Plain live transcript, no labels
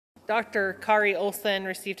Dr. Kari Olsen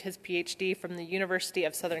received his PhD from the University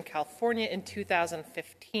of Southern California in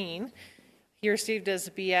 2015. He received his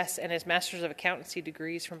BS and his Master's of Accountancy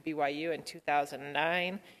degrees from BYU in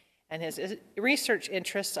 2009, and his research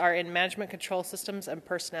interests are in management control systems and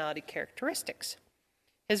personality characteristics.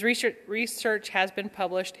 His research has been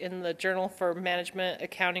published in the Journal for Management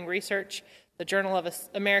Accounting Research, the Journal of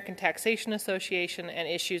American Taxation Association, and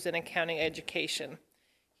Issues in Accounting Education.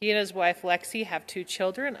 He and his wife, Lexi, have 2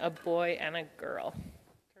 children, a boy and a girl.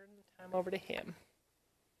 Turn the time over to him.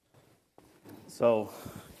 So,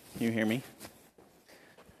 can you hear me?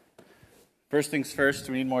 First things first,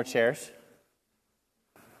 we need more chairs.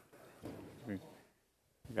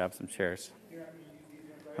 Grab some chairs.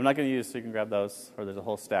 I'm not going to use, so you can grab those, or there's a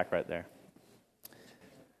whole stack right there.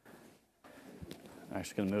 I'm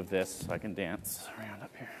actually going to move this so I can dance around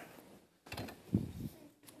up here.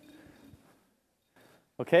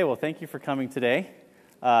 Okay, well, thank you for coming today.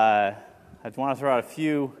 I just want to throw out a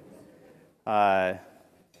few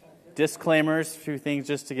disclaimers, a few things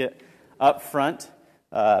just to get up front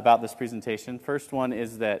about this presentation. First one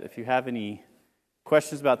is that if you have any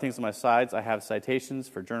questions about things on my slides, I have citations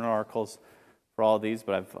for journal articles for all of these,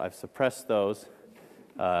 but I've suppressed those,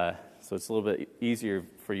 so it's a little bit easier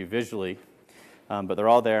for you visually. But they're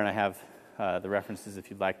all there, and I have the references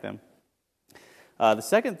if you'd like them. The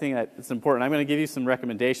second thing that's important, I'm going to give you some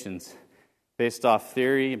recommendations based off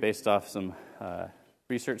theory, based off some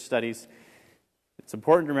research studies. It's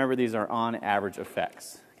important to remember these are on average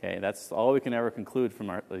effects. Okay, that's all we can ever conclude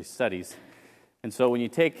from these studies. And so when you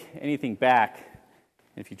take anything back,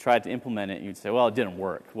 if you tried to implement it, you'd say, well, it didn't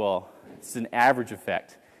work. Well, it's an average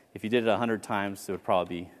effect. If you did it 100 times, it would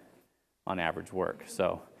probably be on average work.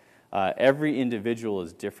 So every individual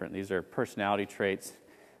is different. These are personality traits.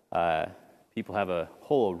 People have a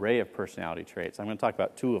whole array of personality traits. I'm going to talk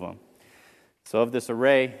about 2 of them. So of this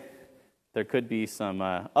array, there could be some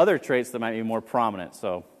other traits that might be more prominent.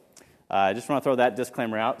 So I just want to throw that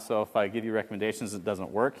disclaimer out. So if I give you recommendations that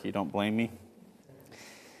doesn't work, you don't blame me.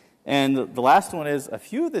 And the last one is a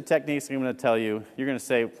few of the techniques I'm going to tell you, you're going to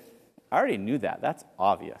say, I already knew that. That's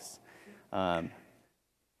obvious.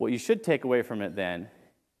 What you should take away from it then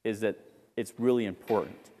is that it's really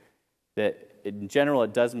important. That in general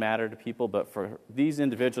it does matter to people, but for these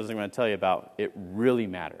individuals I'm going to tell you about, it really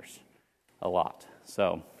matters a lot.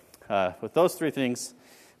 So with those 3 things,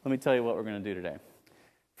 let me tell you what we're going to do today.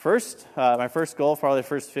 First, my first goal for the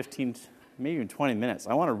first 15, maybe even 20 minutes,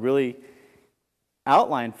 I want to really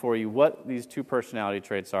outline for you what these 2 personality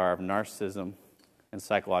traits are of narcissism and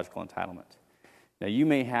psychological entitlement. Now, you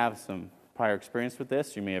may have some prior experience with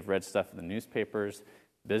this. You may have read stuff in the newspapers,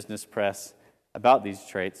 business press about these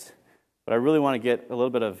traits, but I really want to get a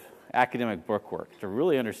little bit of academic bookwork to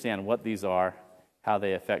really understand what these are, how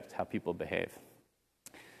they affect how people behave.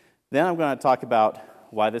 Then I'm going to talk about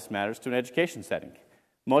why this matters to an education setting.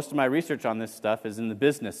 Most of my research on this stuff is in the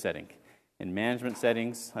business setting, in management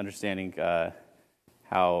settings, understanding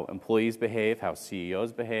how employees behave, how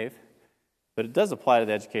CEOs behave. But it does apply to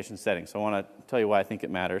the education setting, so I want to tell you why I think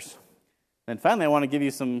it matters. And finally, I want to give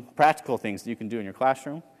you some practical things that you can do in your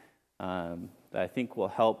classroom that I think will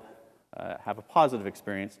help have a positive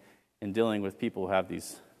experience in dealing with people who have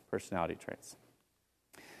these personality traits.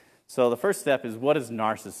 So the first step is, what is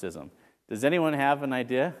narcissism? Does anyone have an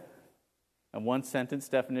idea? A 1-sentence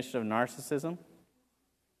definition of narcissism?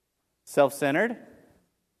 Self-centered?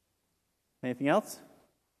 Anything else?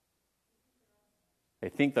 They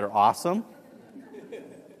think they're awesome.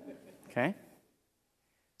 Okay?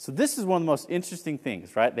 So this is one of the most interesting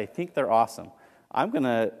things, right? They think they're awesome. I'm going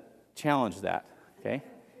to challenge that, okay?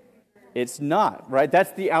 It's not, right?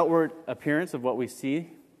 That's the outward appearance of what we see.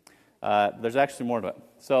 There's actually more to it.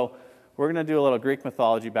 So we're going to do a little Greek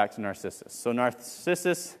mythology back to Narcissus. So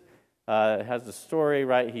Narcissus has the story,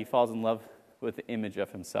 right? He falls in love with the image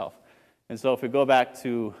of himself. And so if we go back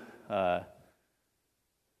to the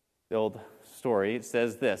old story, it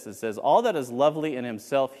says this. It says, all that is lovely in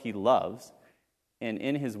himself he loves, and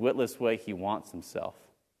in his witless way he wants himself.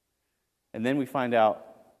 And then we find out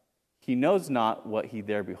he knows not what he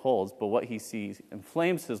there beholds, but what he sees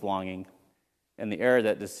inflames his longing, and the error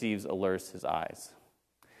that deceives allures his eyes.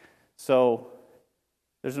 So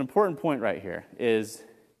there's an important point right here, is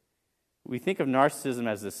we think of narcissism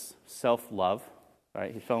as this self-love,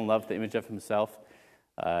 right? He fell in love with the image of himself,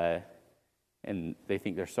 and they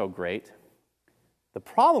think they're so great. The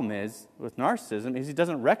problem is, with narcissism, is he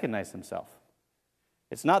doesn't recognize himself.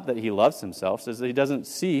 It's not that he loves himself, it's that he doesn't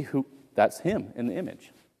see who that's him in the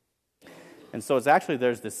image. And so it's actually,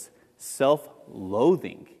 there's this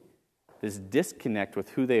self-loathing, this disconnect with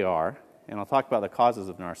who they are, and I'll talk about the causes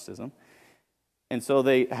of narcissism, And so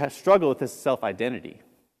they struggle with this self-identity.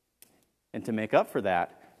 And to make up for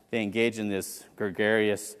that, they engage in this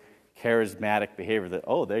gregarious, charismatic behavior that,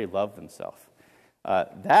 oh, they love themselves.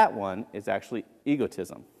 That one is actually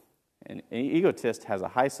egotism. An egotist has a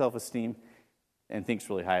high self-esteem and thinks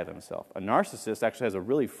really high of themselves. A narcissist actually has a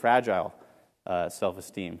really fragile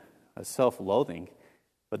self-esteem, a self-loathing,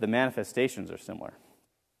 but the manifestations are similar.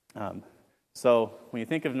 So when you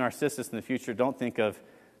think of a narcissist in the future, don't think of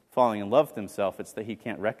falling in love with himself. It's that he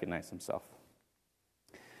can't recognize himself.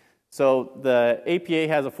 So the APA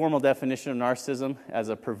has a formal definition of narcissism as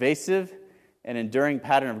a pervasive and enduring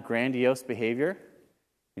pattern of grandiose behavior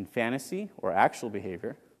in fantasy or actual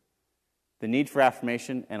behavior, the need for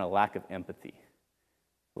affirmation, and a lack of empathy.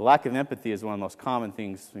 The lack of empathy is one of the most common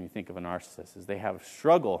things when you think of a narcissist, is they have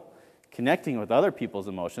struggle connecting with other people's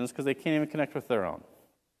emotions because they can't even connect with their own.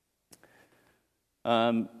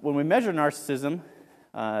 When we measure narcissism,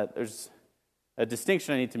 there's a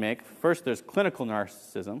distinction I need to make. First, there's clinical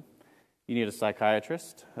narcissism. You need a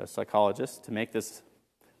psychiatrist, a psychologist to make this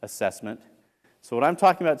assessment. So what I'm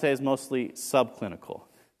talking about today is mostly subclinical.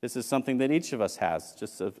 This is something that each of us has,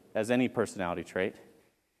 just as any personality trait.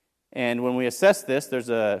 And when we assess this, there's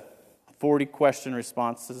a 40-question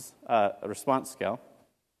response scale,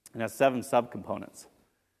 and has 7 subcomponents.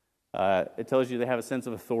 It tells you they have a sense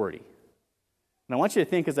of authority. And I want you to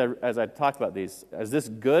think, as I talk about these, is this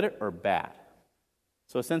good or bad?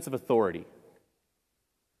 So a sense of authority,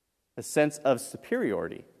 a sense of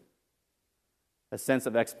superiority, a sense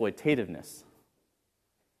of exploitativeness,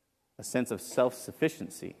 a sense of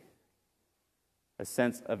self-sufficiency, a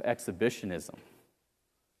sense of exhibitionism,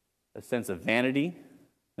 a sense of vanity,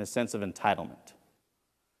 and a sense of entitlement.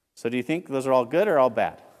 So do you think those are all good or all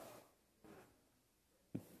bad?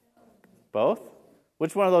 Both?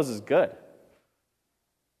 Which one of those is good?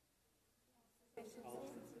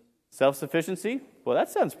 Self-sufficiency? Well, that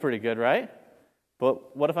sounds pretty good, right?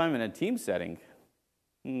 But what if I'm in a team setting?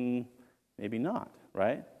 Maybe not,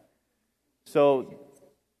 right? So,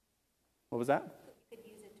 what was that?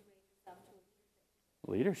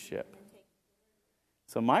 Leadership.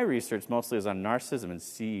 So my research mostly is on narcissism and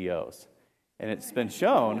CEOs. And it's been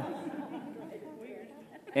shown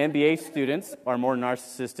MBA students are more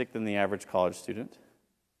narcissistic than the average college student.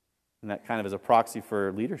 And that kind of is a proxy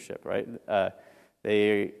for leadership, right?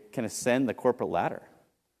 They can ascend the corporate ladder.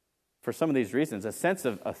 For some of these reasons, a sense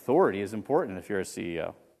of authority is important if you're a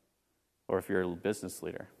CEO or if you're a business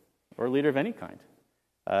leader or a leader of any kind.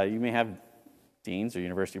 You may have deans or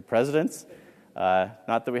university presidents.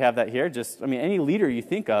 Not that we have that here. Any leader you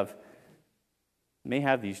think of may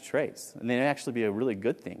have these traits. And they may actually be a really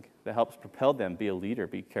good thing that helps propel them, be a leader,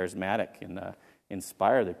 be charismatic, and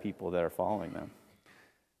inspire the people that are following them.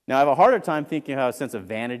 Now, I have a harder time thinking about a sense of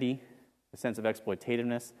vanity, a sense of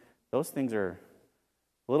exploitativeness. Those things are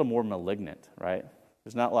a little more malignant, right?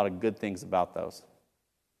 There's not a lot of good things about those.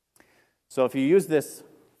 So if you use this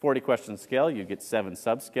 40-question scale, you get 7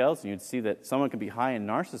 subscales, and you'd see that someone can be high in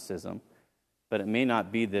narcissism, but it may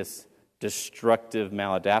not be this destructive,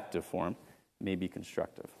 maladaptive form. It may be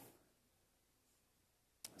constructive.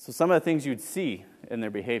 So some of the things you'd see in their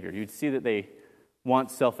behavior, you'd see that they want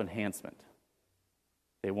self-enhancement.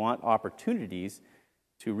 They want opportunities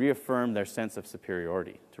to reaffirm their sense of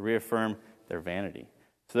superiority, to reaffirm their vanity.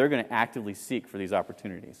 So they're going to actively seek for these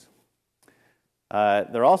opportunities.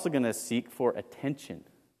 They're also going to seek for attention.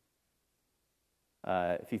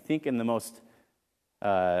 If you think in the most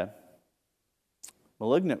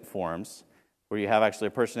malignant forms, where you have actually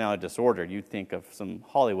a personality disorder, you'd think of some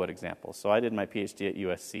Hollywood examples. So I did my PhD at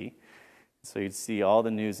USC, so you'd see all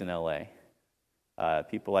the news in LA.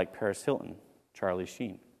 People like Paris Hilton, Charlie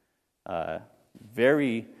Sheen.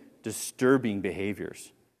 Very disturbing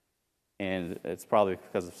behaviors, and it's probably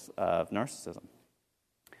because of narcissism.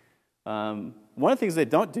 One of the things they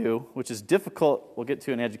don't do, which is difficult, we'll get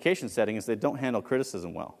to in an education setting, is they don't handle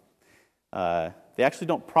criticism well. They actually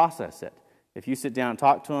don't process it. If you sit down and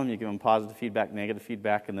talk to them, you give them positive feedback, negative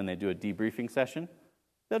feedback, and then they do a debriefing session,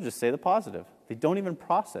 they'll just say the positive. They don't even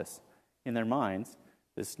process in their minds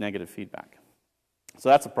this negative feedback. So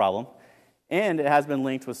that's a problem. And it has been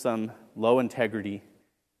linked with some low integrity,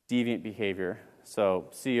 deviant behavior. So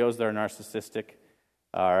CEOs that are narcissistic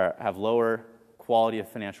have lower quality of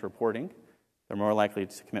financial reporting. They're more likely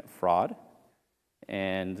to commit fraud,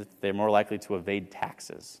 and they're more likely to evade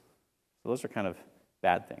taxes. So those are kind of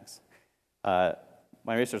bad things. My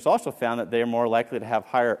research also found that they're more likely to have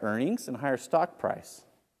higher earnings and higher stock price.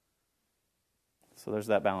 So there's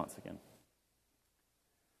that balance again.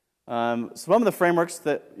 Some of the frameworks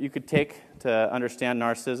that you could take to understand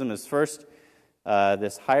narcissism is first,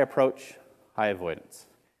 this high approach, high avoidance.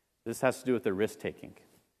 This has to do with their risk-taking.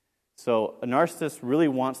 So a narcissist really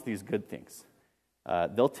wants these good things.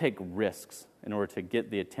 They'll take risks in order to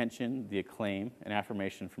get the attention, the acclaim, and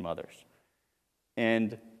affirmation from others.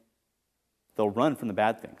 And they'll run from the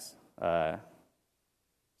bad things.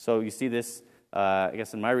 So you see this, I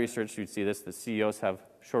guess in my research you'd see this, the CEOs have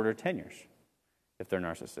shorter tenures if they're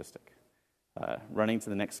narcissistic. Running to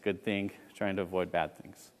the next good thing, trying to avoid bad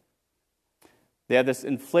things. They have this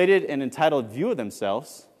inflated and entitled view of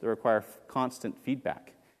themselves that require constant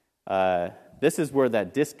feedback. This is where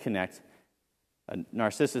that disconnect, a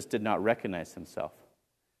narcissist did not recognize himself.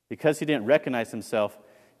 Because he didn't recognize himself,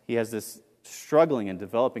 he has this struggling and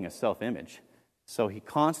developing a self-image. So he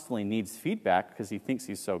constantly needs feedback because he thinks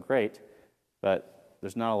he's so great, but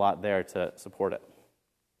there's not a lot there to support it.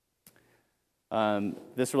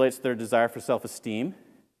 This relates to their desire for self-esteem,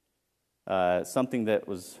 something that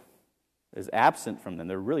is absent from them.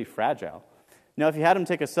 They're really fragile. Now, if you had them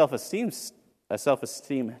take a self-esteem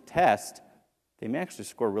test, they may actually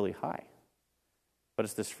score really high. But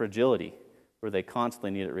it's this fragility where they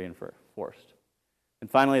constantly need it reinforced. And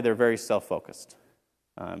finally, they're very self-focused.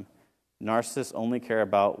 Narcissists only care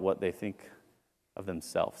about what they think of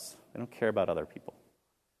themselves. They don't care about other people.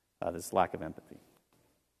 This lack of empathy.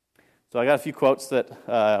 So I got a few quotes that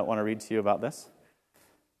I want to read to you about this.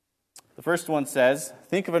 The first one says,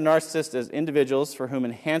 think of a narcissist as individuals for whom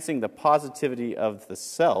enhancing the positivity of the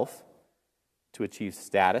self to achieve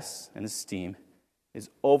status and esteem is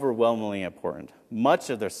overwhelmingly important. Much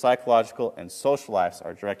of their psychological and social lives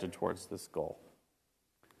are directed towards this goal.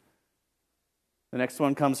 The next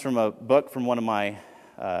one comes from a book from one of my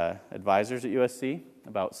advisors at USC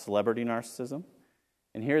about celebrity narcissism.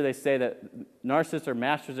 And here they say that narcissists are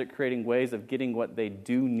masters at creating ways of getting what they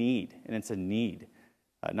do need. And it's a need,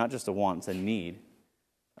 not just a want, it's a need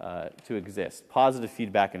to exist. Positive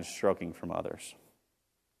feedback and stroking from others.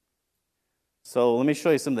 So let me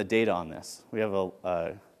show you some of the data on this. We have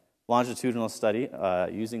a longitudinal study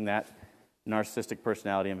using that narcissistic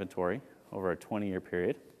personality inventory over a 20-year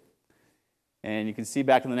period. And you can see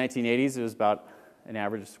back in the 1980s, it was about an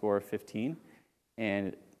average score of 15.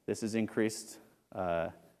 And this has increased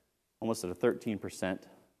almost at a 13%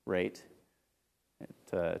 rate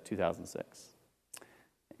to 2006.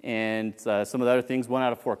 And some of the other things, 1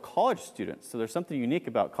 out of 4 college students. So there's something unique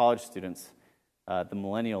about college students, the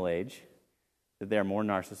millennial age, that they're more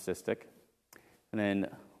narcissistic. And then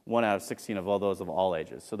 1 out of 16 of all those of all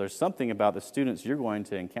ages. So there's something about the students you're going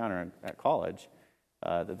to encounter at college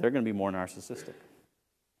that they're going to be more narcissistic.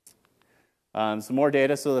 Some more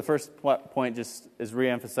data. So the first point just is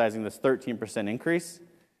re-emphasizing this 13% increase.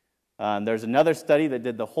 There's another study that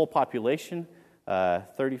did the whole population,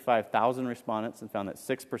 35,000 respondents, and found that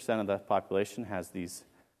 6% of the population has these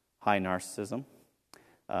high narcissism.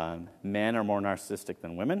 Men are more narcissistic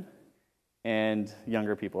than women, and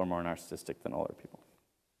younger people are more narcissistic than older people.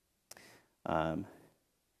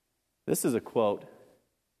 This is a quote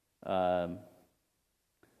kind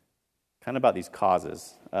of about these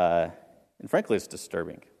causes. And frankly, it's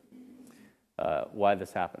disturbing why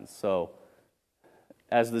this happens. So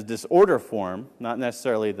as the disorder form, not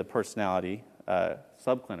necessarily the personality,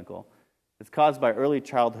 subclinical, it's caused by early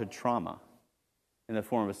childhood trauma in the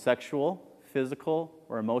form of sexual, physical,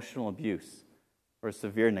 or emotional abuse, or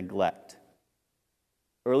severe neglect.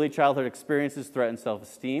 Early childhood experiences threaten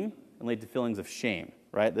self-esteem and lead to feelings of shame,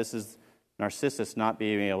 right? This is narcissist not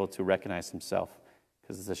being able to recognize himself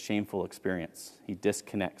because it's a shameful experience. He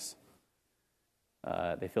disconnects.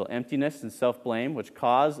 They feel emptiness and self-blame, which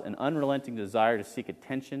cause an unrelenting desire to seek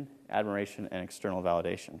attention, admiration, and external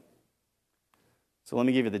validation. So let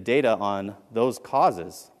me give you the data on those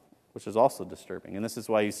causes, which is also disturbing. And this is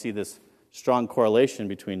why you see this strong correlation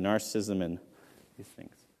between narcissism and these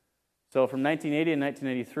things. So from 1980 and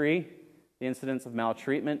 1983, the incidence of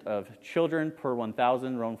maltreatment of children per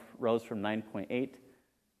 1,000 rose from 9.8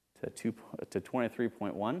 to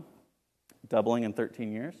 23.1, doubling in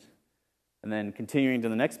 13 years. And then continuing to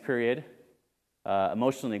the next period,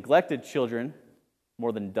 emotionally neglected children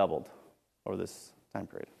more than doubled over this time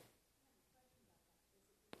period.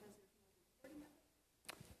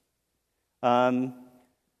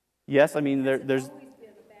 Yes, I mean, there's...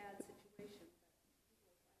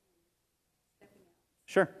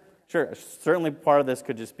 Sure. Certainly part of this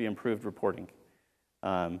could just be improved reporting.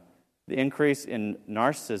 The increase in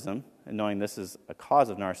narcissism, and knowing this is a cause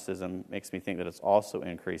of narcissism, makes me think that it's also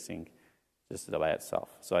increasing just by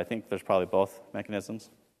itself. So I think there's probably both mechanisms.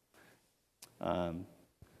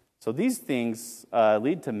 So these things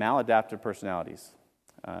lead to maladaptive personalities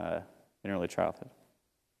in early childhood.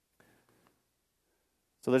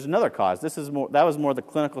 So there's another cause. That was more the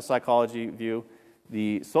clinical psychology view.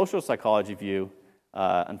 The social psychology view,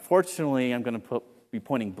 unfortunately, I'm going to be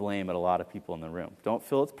pointing blame at a lot of people in the room. Don't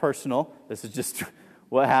feel it's personal. This is just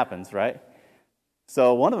what happens, right?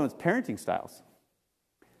 So one of them is parenting styles.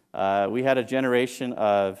 We had a generation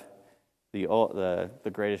of the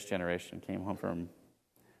greatest generation came home from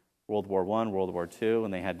World War I, World War II,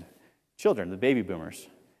 and they had children, the baby boomers.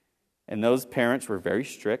 And those parents were very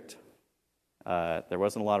strict. There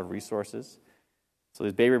wasn't a lot of resources. So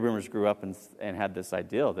these baby boomers grew up and had this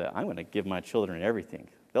ideal that I'm going to give my children everything.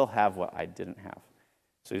 They'll have what I didn't have.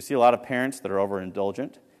 So you see a lot of parents that are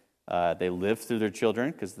overindulgent. They live through their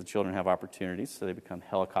children because the children have opportunities, so they become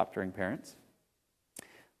helicoptering parents.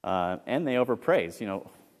 And they overpraise.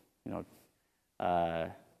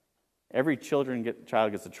 Every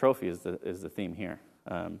child gets a trophy is the theme here.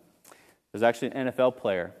 There's actually an NFL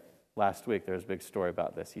player last week. There was a big story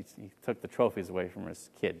about this. He took the trophies away from his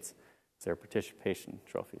kids. It's their participation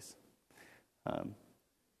trophies.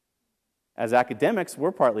 As academics,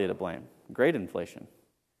 we're partly to blame. Grade inflation.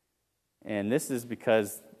 And this is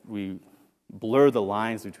because we blur the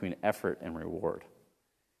lines between effort and reward.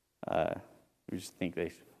 We just think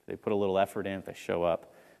they put a little effort in, if they show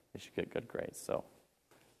up, they should get good grades. So,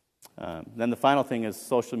 then the final thing is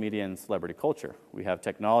social media and celebrity culture. We have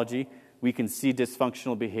technology. We can see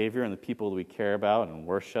dysfunctional behavior in the people that we care about and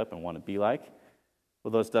worship and want to be like.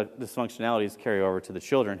 Well, those dysfunctionalities carry over to the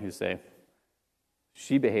children who say,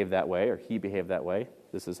 she behaved that way or he behaved that way.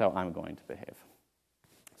 This is how I'm going to behave.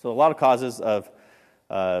 So a lot of causes of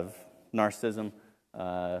narcissism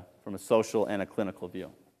from a social and a clinical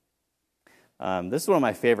view. This is one of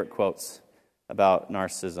my favorite quotes about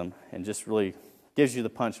narcissism and just really gives you the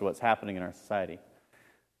punch of what's happening in our society.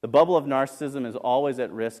 The bubble of narcissism is always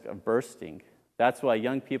at risk of bursting. That's why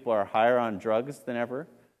young people are higher on drugs than ever,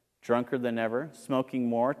 drunker than ever, smoking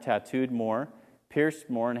more, tattooed more, pierced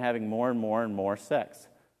more, and having more and more and more sex.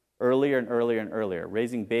 Earlier and earlier and earlier.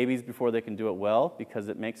 Raising babies before they can do it well because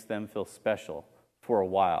it makes them feel special for a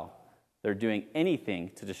while. They're doing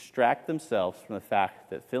anything to distract themselves from the fact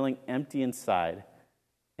that feeling empty inside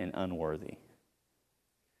and unworthy.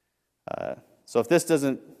 So if this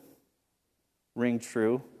doesn't ring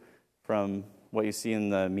true from what you see in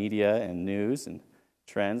the media and news and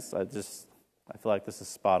trends, I feel like this is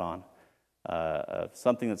spot on.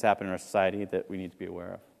 Something that's happening in our society that we need to be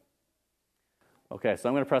aware of. Okay, so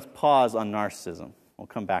I'm going to press pause on narcissism. We'll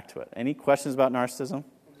come back to it. Any questions about narcissism?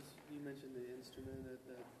 You mentioned the instrument that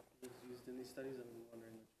was used in these studies. I'm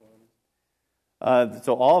wondering which one.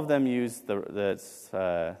 So all of them use the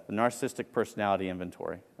Narcissistic Personality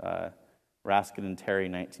Inventory. Raskin and Terry,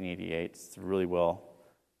 1988. It's really well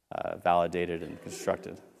validated and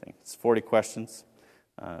constructed thing. It's 40 questions.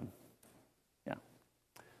 Yeah.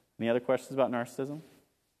 Any other questions about narcissism?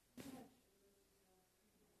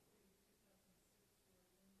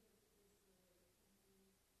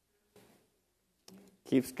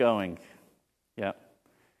 Keeps going. Yep.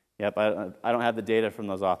 I don't have the data from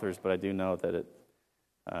those authors, but I do know that it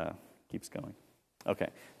keeps going. Okay.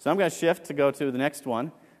 So I'm going to shift to go to the next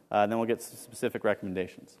one, then we'll get some specific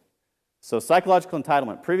recommendations. So psychological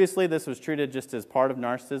entitlement. Previously, this was treated just as part of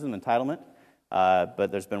narcissism, entitlement,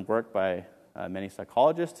 but there's been work by many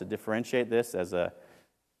psychologists to differentiate this as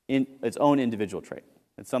its own individual trait.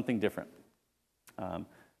 It's something different.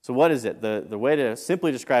 So what is it? The way to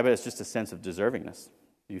simply describe it is just a sense of deservingness.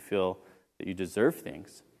 You feel that you deserve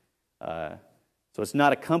things. So it's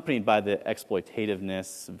not accompanied by the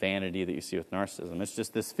exploitativeness, vanity that you see with narcissism. It's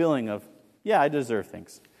just this feeling of, yeah, I deserve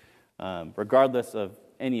things, regardless of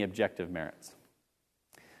any objective merits.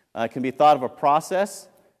 It can be thought of a process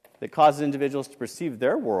that causes individuals to perceive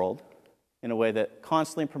their world in a way that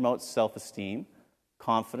constantly promotes self-esteem,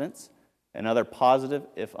 confidence, and other positive,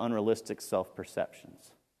 if unrealistic,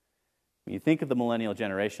 self-perceptions. When you think of the millennial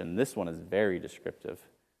generation, this one is very descriptive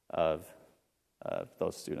of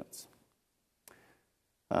those students.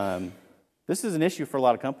 This is an issue for a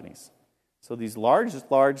lot of companies. So these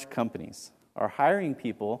large companies are hiring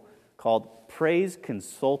people called praise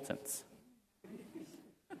consultants.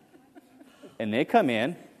 And they come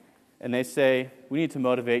in and they say, we need to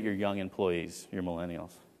motivate your young employees, your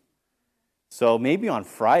millennials. So maybe on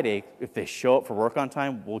Friday, if they show up for work on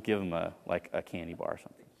time, we'll give them a candy bar or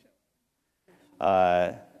something.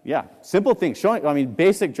 Yeah, simple things.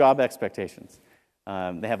 Basic job expectations.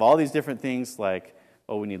 They have all these different things like,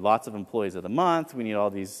 we need lots of employees of the month. We need all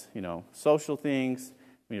these, social things.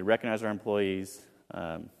 We need to recognize our employees.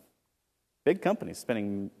 Big companies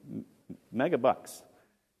spending mega bucks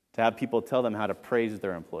to have people tell them how to praise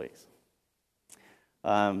their employees.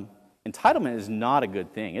 Entitlement is not a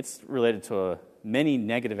good thing. It's related to many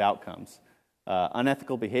negative outcomes.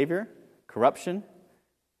 Unethical behavior, corruption,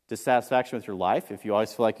 dissatisfaction with your life. If you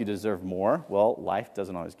always feel like you deserve more, well, life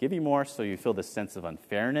doesn't always give you more, so you feel this sense of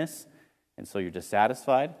unfairness, and so you're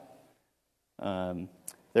dissatisfied.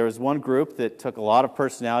 There was one group that took a lot of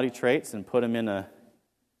personality traits and put them in a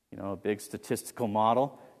big statistical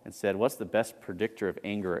model and said, what's the best predictor of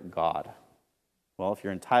anger at God? Well, if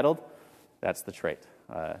you're entitled, that's the trait.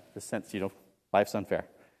 The sense, life's unfair.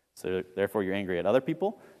 So therefore, you're angry at other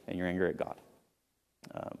people, and you're angry at God.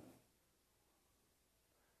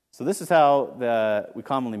 So this is how we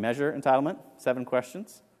commonly measure entitlement, 7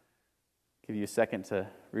 questions. Give you a second to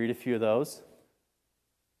read a few of those.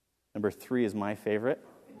 Number 3 is my favorite.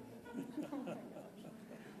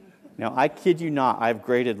 Now, I kid you not, I've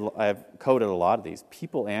coded a lot of these.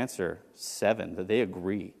 People answer 7, that they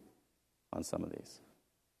agree on some of these.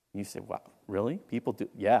 And you say, wow, really? People do?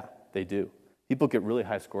 Yeah, they do. People get really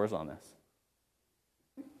high scores on this.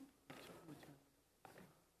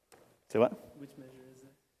 Say what? Which measure is it?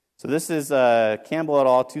 So this is Campbell et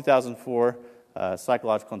al. 2004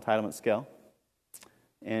 psychological entitlement scale.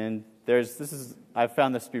 And I've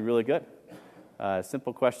found this to be really good.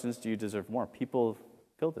 Simple questions, do you deserve more? People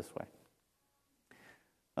feel this way.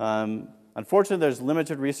 Unfortunately, there's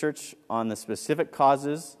limited research on the specific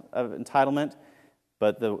causes of entitlement,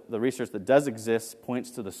 but the research that does exist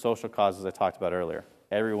points to the social causes I talked about earlier.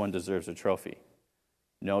 Everyone deserves a trophy.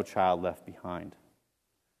 No child left behind.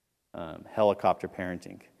 Helicopter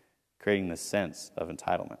parenting, creating this sense of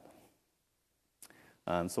entitlement.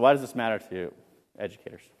 So why does this matter to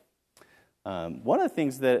educators? One of the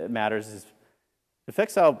things that matters is it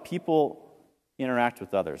affects how people interact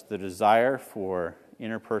with others, the desire for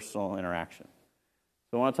interpersonal interaction.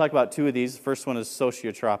 So I want to talk about 2 of these. The first one is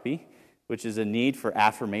sociotropy, which is a need for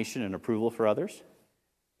affirmation and approval for others.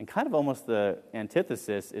 And kind of almost the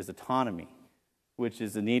antithesis is autonomy, which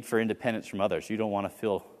is the need for independence from others. You don't want to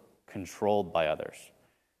feel controlled by others.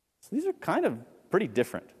 So these are kind of pretty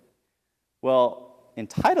different. Well,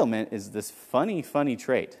 entitlement is this funny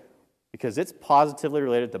trait because it's positively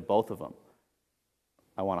related to both of them.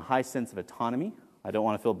 I want a high sense of autonomy. I don't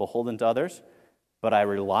want to feel beholden to others, but I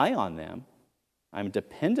rely on them. I'm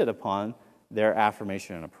dependent upon their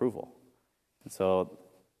affirmation and approval. And so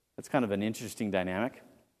that's kind of an interesting dynamic.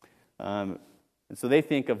 And so they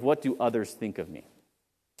think of, what do others think of me?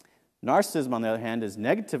 Narcissism, on the other hand, is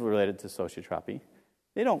negatively related to sociotropy.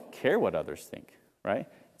 They don't care what others think, right?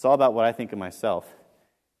 It's all about what I think of myself.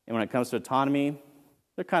 And when it comes to autonomy,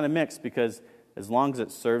 they're kind of mixed because as long as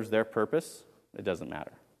it serves their purpose, it doesn't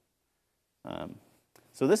matter.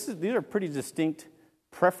 So these are pretty distinct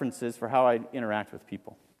preferences for how I interact with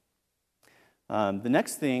people. The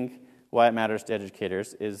next thing, why it matters to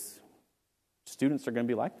educators, is students are going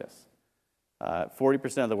to be like this.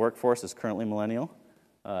 40% of the workforce is currently millennial.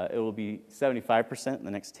 It will be 75% in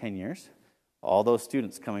the next 10 years. All those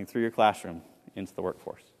students coming through your classroom into the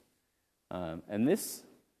workforce. And this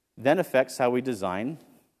then affects how we design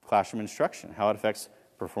classroom instruction, how it affects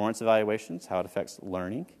performance evaluations, how it affects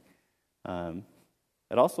learning.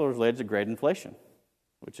 It also is related to grade inflation,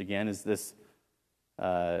 which again is this,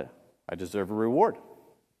 I deserve a reward.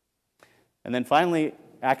 And then finally,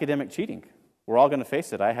 academic cheating. We're all going to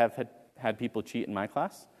face it. I have had people cheat in my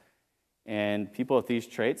class, and people with these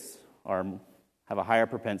traits have a higher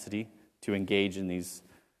propensity to engage in these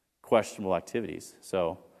questionable activities.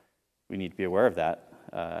 So we need to be aware of that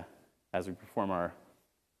as we perform our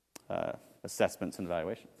assessments and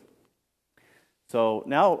evaluations. So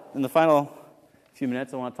now, in the final few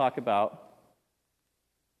minutes, I want to talk about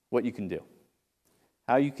what you can do,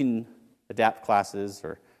 how you can adapt classes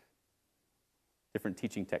or different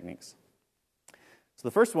teaching techniques. So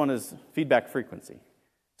the first one is feedback frequency.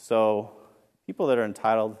 So people that are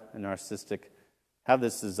entitled and narcissistic have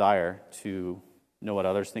this desire to know what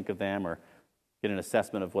others think of them or get an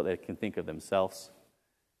assessment of what they can think of themselves.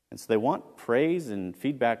 And so they want praise and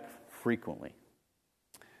feedback frequently.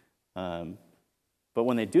 But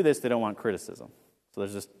when they do this, they don't want criticism. So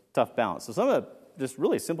there's this tough balance. So some of the just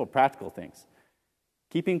really simple practical things.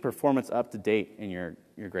 Keeping performance up to date in your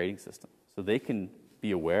grading system so they can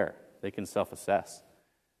be aware, they can self-assess.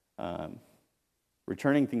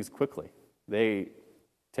 Returning things quickly. They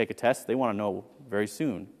take a test, they want to know very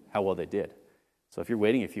soon how well they did. So if you're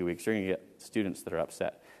waiting a few weeks, you're going to get students that are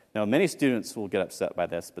upset. Now, many students will get upset by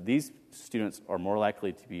this, but these students are more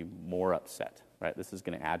likely to be more upset, right? This is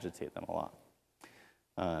going to agitate them a lot.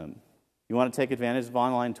 You want to take advantage of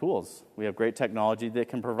online tools. We have great technology that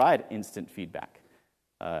can provide instant feedback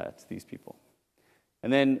to these people.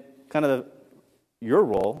 And then kind of your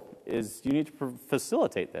role is you need to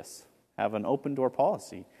facilitate this. Have an open door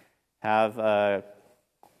policy. Have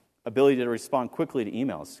ability to respond quickly to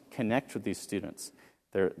emails. Connect with these students.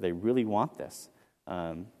 They really want this.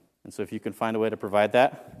 And so if you can find a way to provide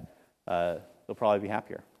that, they'll probably be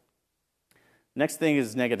happier. Next thing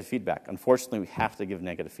is negative feedback. Unfortunately, we have to give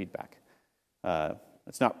negative feedback.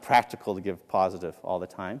 It's not practical to give positive all the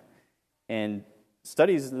time. And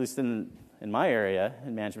studies, at least in my area,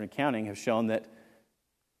 in management accounting, have shown that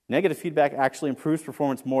negative feedback actually improves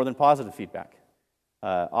performance more than positive feedback.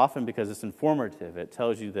 Often because it's informative. It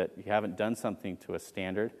tells you that you haven't done something to a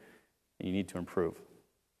standard and you need to improve.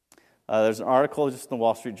 There's an article just in the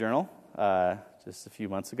Wall Street Journal just a few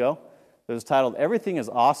months ago. It was titled, "Everything is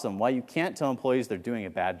Awesome, Why You Can't Tell Employees They're Doing a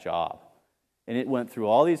Bad Job." And it went through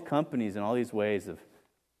all these companies and all these ways of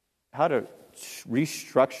how to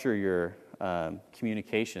restructure your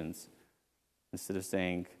communications. Instead of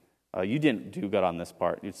saying, you didn't do good on this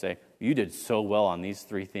part, you'd say, you did so well on these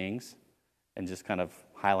 3 things, and just kind of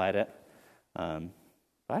highlight it.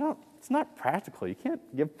 It's not practical. You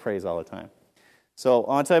can't give praise all the time. So I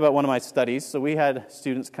want to tell you about one of my studies. So we had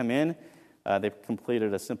students come in. They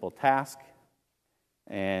completed a simple task,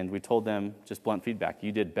 and we told them just blunt feedback.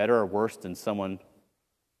 You did better or worse than someone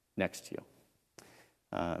next to you.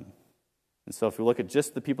 And so if we look at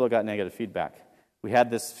just the people that got negative feedback, we had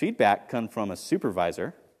this feedback come from a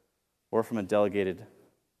supervisor or from a delegated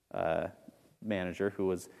manager who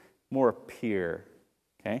was more a peer.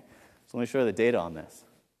 Okay? So let me show you the data on this.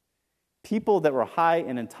 People that were high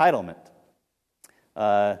in entitlement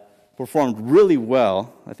performed really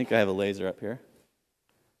well. I think I have a laser up here.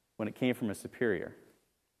 When it came from a superior.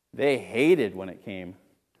 They hated when it came,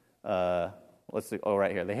 right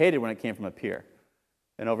here. They hated when it came from a peer.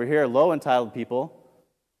 And over here, low entitled people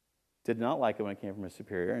did not like it when it came from a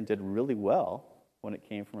superior and did really well when it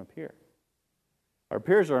came from a peer. Our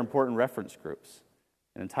peers are important reference groups,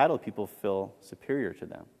 and entitled people feel superior to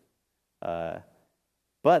them.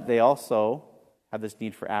 But they also have this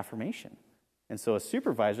need for affirmation. And so a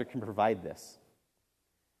supervisor can provide this.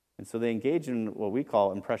 And so they engage in what we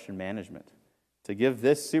call impression management, to give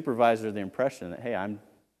this supervisor the impression that, hey, I'm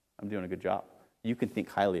doing a good job. You can think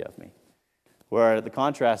highly of me. Where the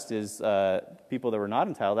contrast is people that were not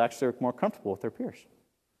entitled actually are more comfortable with their peers.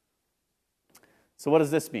 So what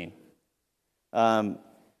does this mean?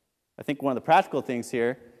 I think one of the practical things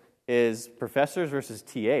here is professors versus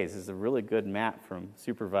TAs is a really good map from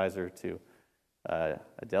supervisor to a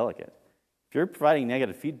delegate. If you're providing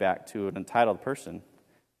negative feedback to an entitled person,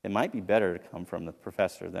 it might be better to come from the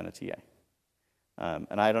professor than a TA.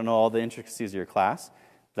 And I don't know all the intricacies of your class.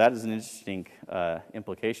 That is an interesting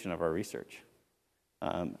implication of our research.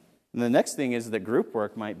 And the next thing is that group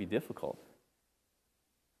work might be difficult,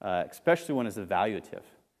 especially when it's evaluative,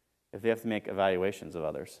 if they have to make evaluations of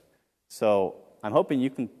others. So I'm hoping you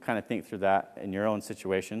can kind of think through that in your own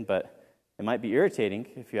situation, but it might be irritating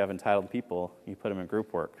if you have entitled people, you put them in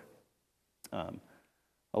group work.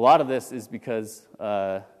 A lot of this is because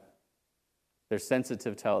they're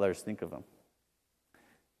sensitive to how others think of them.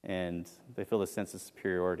 And they feel a sense of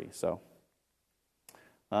superiority. So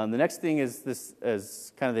the next thing is this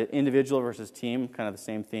is kind of the individual versus team, kind of the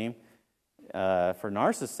same theme. For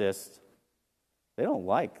narcissists, they don't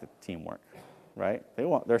like the teamwork, right?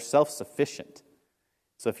 They're self-sufficient.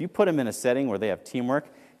 So if you put them in a setting where they have teamwork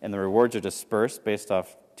and the rewards are dispersed based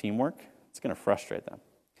off teamwork, it's going to frustrate them.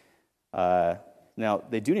 Now,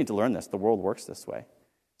 they do need to learn this. The world works this way.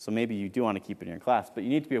 So maybe you do want to keep it in your class, but you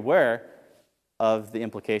need to be aware of the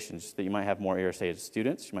implications that you might have more irritated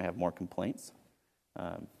students, you might have more complaints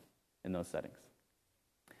in those settings.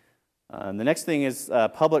 The next thing is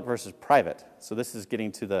public versus private. So this is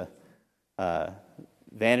getting to the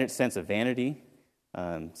sense of vanity,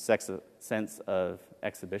 sense of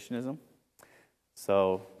exhibitionism.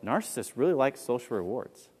 So narcissists really like social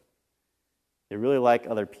rewards. They really like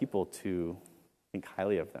other people to think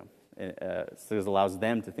highly of them. So it allows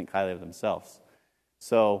them to think highly of themselves.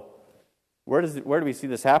 So where do we see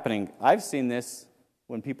this happening? I've seen this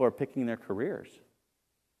when people are picking their careers,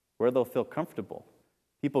 where they'll feel comfortable.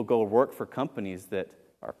 People go work for companies that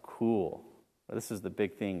are cool. This is the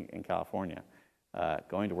big thing in California,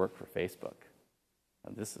 going to work for Facebook.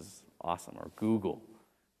 This is awesome, or Google,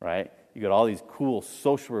 right? You get all these cool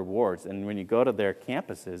social rewards, and when you go to their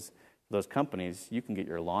campuses, those companies, you can get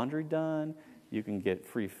your laundry done, you can get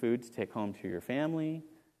free food to take home to your family,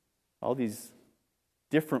 all these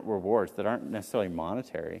different rewards that aren't necessarily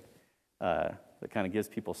monetary, that kind of gives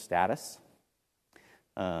people status.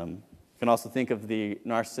 You can also think of the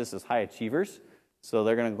narcissists as high achievers, so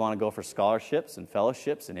they're going to want to go for scholarships and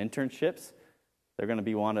fellowships and internships. They're going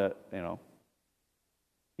to want to,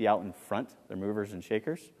 be out in front. They're movers and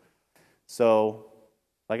shakers. So,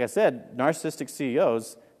 like I said, narcissistic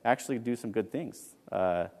CEOs actually do some good things.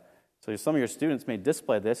 So some of your students may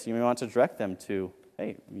display this. You may want to direct them to,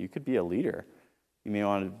 hey, you could be a leader. You may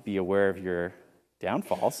want to be aware of your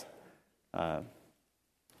downfalls.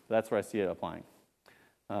 That's where I see it applying.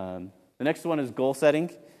 The next one is goal setting.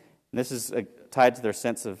 And this is tied to their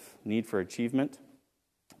sense of need for achievement.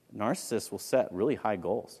 Narcissists will set really high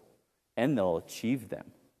goals, and they'll achieve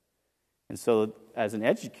them. And so as an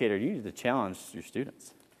educator, you need to challenge your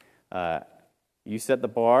students. You set the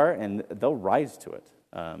bar, and they'll rise to it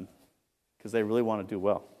because they really want to do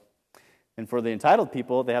well. And for the entitled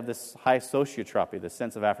people, they have this high sociotropy, this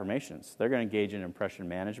sense of affirmations. They're going to engage in impression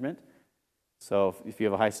management. So if you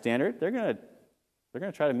have a high standard, they're going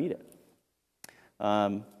to try to meet it.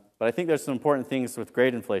 But I think there's some important things with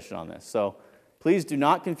grade inflation on this. So please do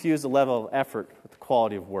not confuse the level of effort with the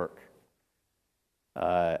quality of work.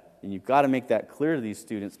 And you've got to make that clear to these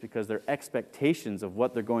students because their expectations of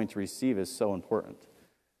what they're going to receive is so important.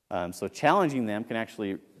 So challenging them can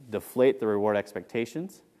actually deflate the reward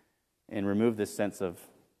expectations and remove this sense of,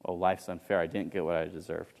 oh, life's unfair, I didn't get what I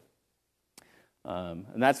deserved. And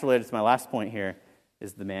that's related to my last point here,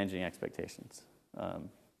 is the managing expectations.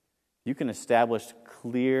 You can establish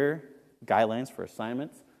clear guidelines for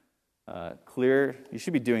assignments, you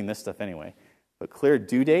should be doing this stuff anyway, but clear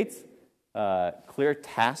due dates, clear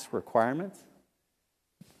task requirements.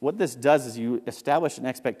 What this does is you establish an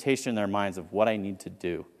expectation in their minds of what I need to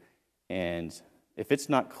do. And if it's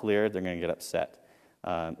not clear, they're going to get upset.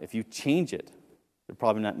 If you change it, they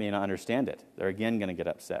probably may not understand it. They're again going to get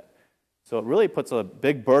upset. So it really puts a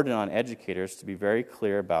big burden on educators to be very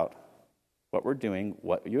clear about what we're doing,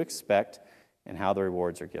 what you expect, and how the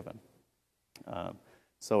rewards are given.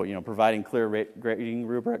 So, providing clear grading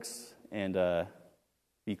rubrics and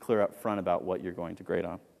be clear up front about what you're going to grade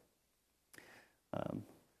on.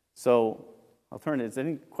 So I'll turn to, is there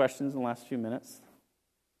any questions in the last few minutes?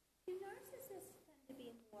 Do narcissists tend to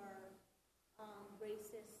be more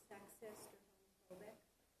racist, sexist, or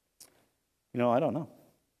homophobic? I don't know.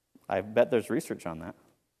 I bet there's research on that.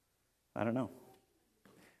 I don't know.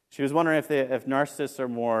 She was wondering if narcissists are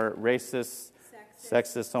more racist,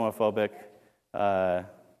 sexist, homophobic. I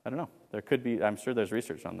don't know. There could be. I'm sure there's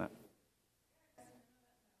research on that.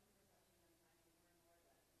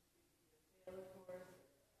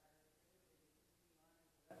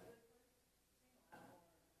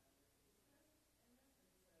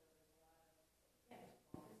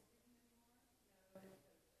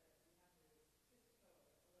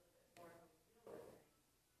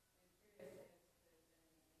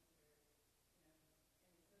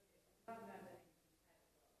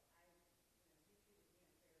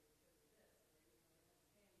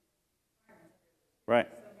 Right.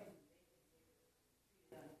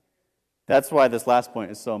 That's why this last point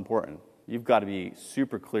is so important. You've got to be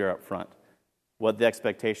super clear up front what the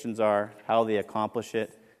expectations are, how they accomplish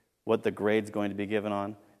it, what the grade's going to be given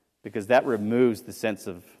on, because that removes the sense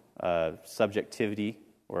of subjectivity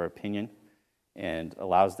or opinion and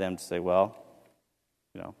allows them to say, well,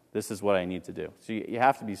 this is what I need to do. So you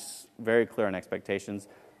have to be very clear on expectations.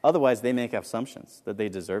 Otherwise, they make assumptions that they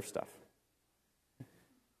deserve stuff.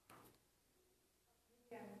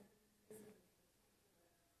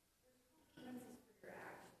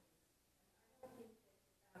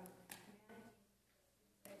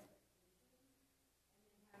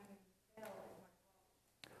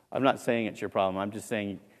 I'm not saying it's your problem. I'm just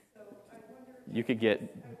saying you could get...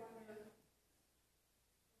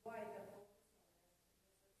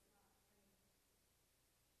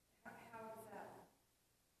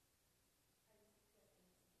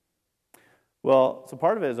 Well, so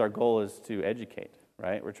part of it is our goal is to educate,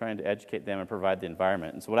 right? We're trying to educate them and provide the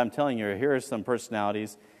environment. And so what I'm telling you, here are some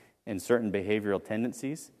personalities and certain behavioral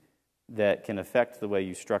tendencies that can affect the way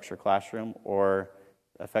you structure classroom or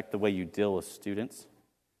affect the way you deal with students.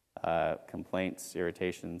 Complaints,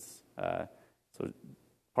 irritations. So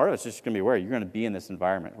part of it's just going to be aware. You're going to be in this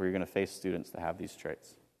environment where you're going to face students that have these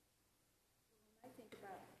traits. I think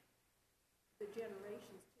about the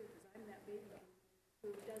generations too, because I'm that baby who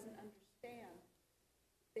doesn't understand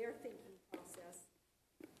their thinking process,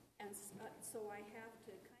 and so I have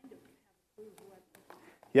to kind of have a clue what.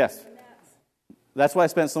 Yes. That's why I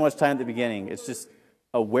spent so much time at the beginning. It's just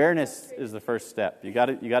awareness is the first step. You got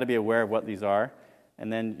to be aware of what these are. And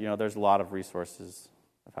then, there's a lot of resources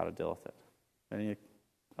of how to deal with it. Any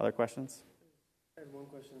other questions? I had one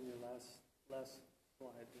question on your last slide,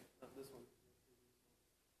 not this one.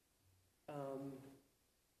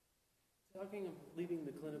 Talking of leaving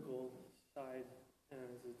the clinical side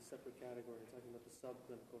as a separate category, talking about the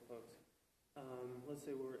subclinical folks. Let's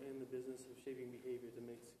say we're in the business of shaping behavior to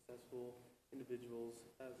make successful individuals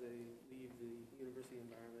as they leave the university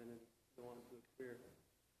environment and go on to a career.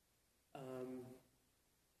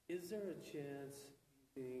 Is there a chance, you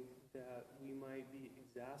think, that we might be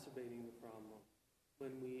exacerbating the problem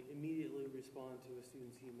when we immediately respond to a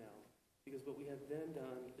student's email? Because what we have then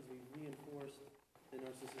done is we reinforced the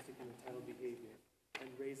narcissistic and entitled behavior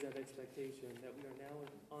and raised that expectation that we are now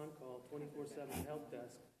on call 24/7 help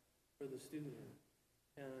desk for the student.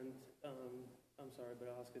 And I'm sorry,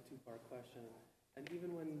 but I'll ask a two-part question. And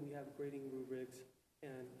even when we have grading rubrics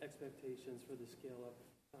and expectations for the scale up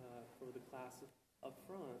for the class up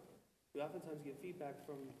front, we oftentimes get feedback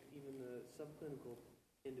from even the subclinical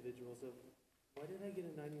individuals of, why did I get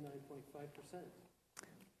a 99.5%?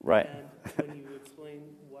 Right. And when you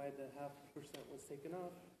explain why the 0.5% was taken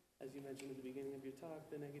off, as you mentioned at the beginning of your talk,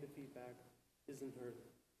 the negative feedback isn't heard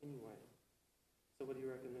anyway. So what are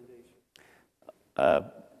your recommendations?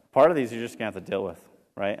 Part of these you're just going to have to deal with,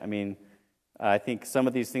 right? I mean, I think some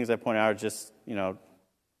of these things I point out are just,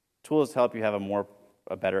 tools to help you have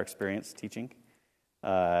a better experience teaching,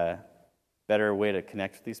 better way to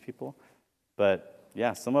connect with these people. But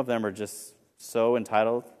yeah, some of them are just so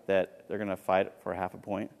entitled that they're going to fight for 0.5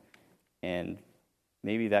 point. And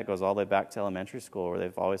maybe that goes all the way back to elementary school where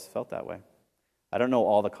they've always felt that way. I don't know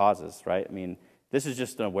all the causes, right? I mean, this is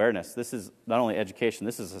just an awareness. This is not only education,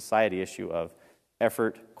 this is a society issue of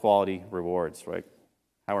effort, quality, rewards, right?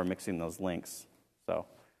 How we're mixing those links. So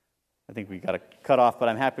I think we got to cut off, but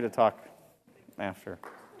I'm happy to talk after.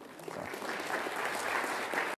 So.